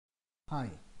Hi,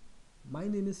 my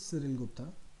name is Cyril Gupta,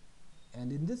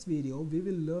 and in this video we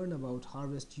will learn about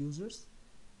Harvest users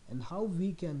and how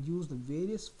we can use the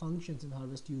various functions in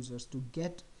Harvest users to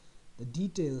get the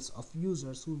details of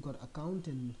users who've got account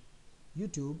in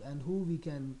YouTube and who we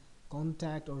can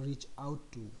contact or reach out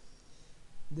to.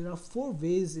 There are four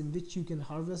ways in which you can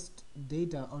harvest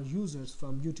data or users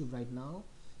from YouTube right now.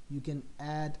 You can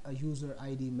add a user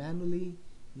ID manually,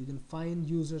 you can find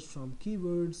users from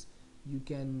keywords, you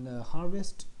can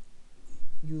harvest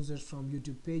users from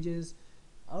YouTube pages,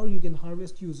 or you can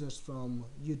harvest users from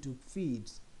YouTube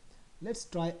feeds. Let's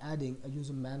try adding a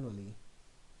user manually.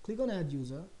 Click on add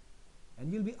user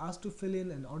and you'll be asked to fill in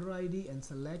an order ID and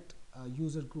select a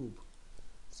user group.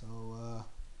 So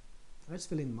let's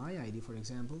fill in my ID, for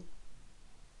example.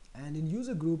 And in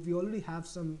user group we already have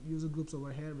some user groups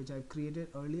over here which I've created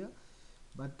earlier,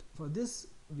 but for this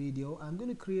video I'm going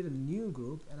to create a new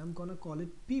group and I'm going to call it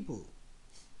people.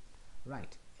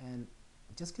 Right, and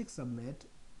just click submit,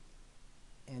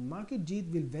 and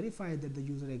Jeet will verify that the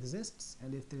user exists,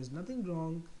 and if there is nothing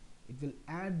wrong it will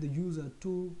add the user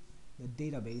to the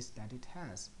database that it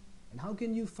has. And how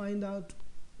can you find out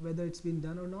whether it's been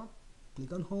done or not?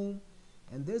 Click on home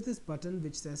and there's this button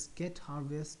which says get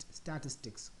harvest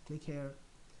statistics. Click here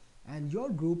and your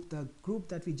group, the group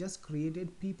that we just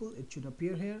created, people, it should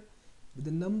appear here with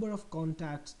the number of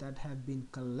contacts that have been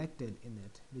collected in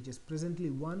it, which is presently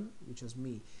 1, which is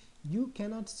me. You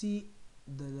cannot see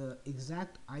the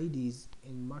exact IDs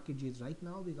in Jeet right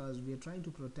now because we are trying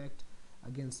to protect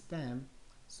against spam.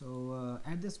 So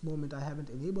at this moment I haven't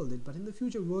enabled it, but in the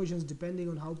future versions, depending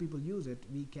on how people use it,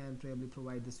 we can probably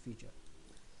provide this feature.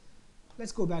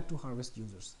 Let's go back to harvest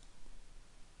users.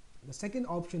 The second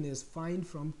option is find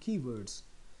from keywords.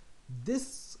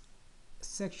 This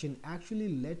section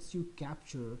actually lets you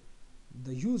capture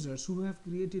the users who have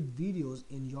created videos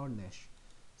in your niche.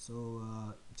 So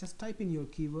just type in your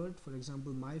keyword. For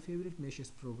example, my favorite niche is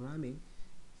programming,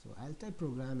 so I'll type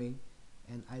programming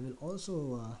and I will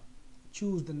also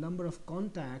choose the number of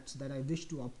contacts that I wish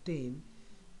to obtain,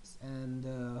 and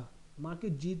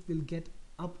Jeet will get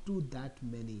up to that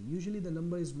many. Usually the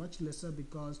number is much lesser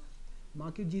because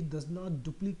Jeet does not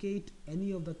duplicate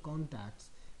any of the contacts,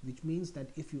 which means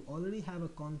that if you already have a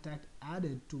contact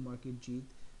added to Jeet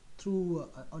through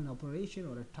an operation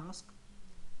or a task,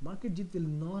 Jeet will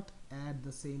not add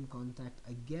the same contact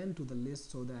again to the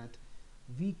list so that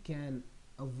we can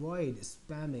avoid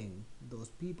spamming those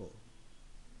people.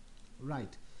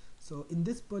 Right, so in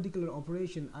this particular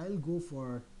operation I'll go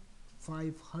for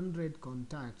 500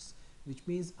 contacts, which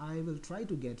means I will try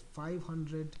to get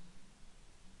 500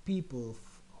 people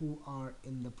who are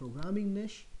in the programming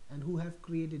niche and who have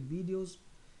created videos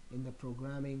in the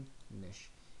programming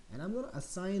niche, and I'm going to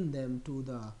assign them to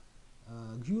the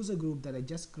user group that I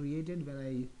just created when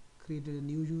I created a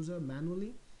new user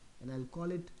manually, and I'll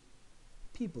call it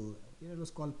people. It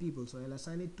was called people, so I'll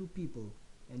assign it to people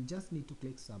and just need to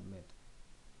click submit.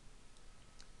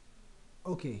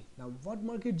 Okay, now what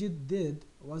Jeet did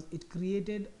was it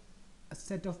created a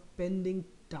set of pending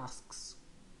tasks,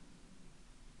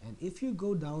 and if you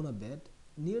go down a bit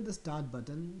near the start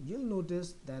button, you'll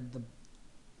notice that the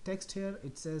text here,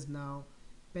 it says now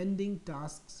pending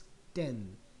tasks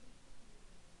 10.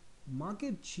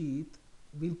 Jeet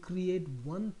will create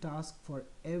one task for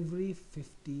every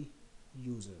 50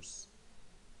 users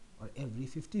or every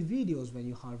 50 videos when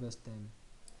you harvest them.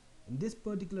 In this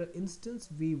particular instance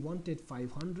we wanted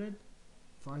 500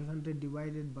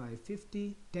 divided by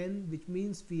 50, 10, which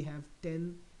means we have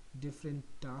 10 different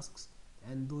tasks,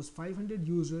 and those 500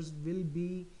 users will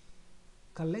be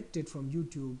collected from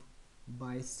YouTube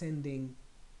by sending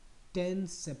 10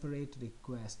 separate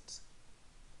requests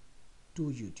to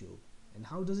YouTube. And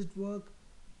how does it work?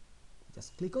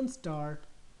 Just click on start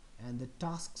and the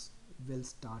tasks will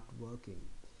start working.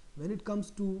 When it comes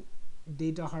to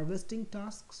data harvesting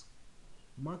tasks,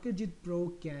 Jeet Pro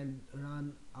can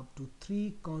run up to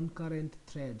 3 concurrent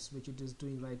threads, which it is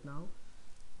doing right now.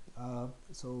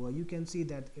 So you can see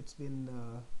that it's been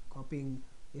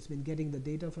getting the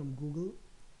data from Google,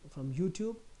 from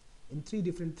YouTube in 3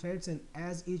 different threads, and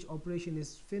as each operation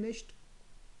is finished,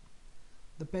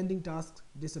 the pending task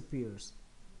disappears.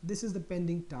 This is the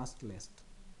pending task list.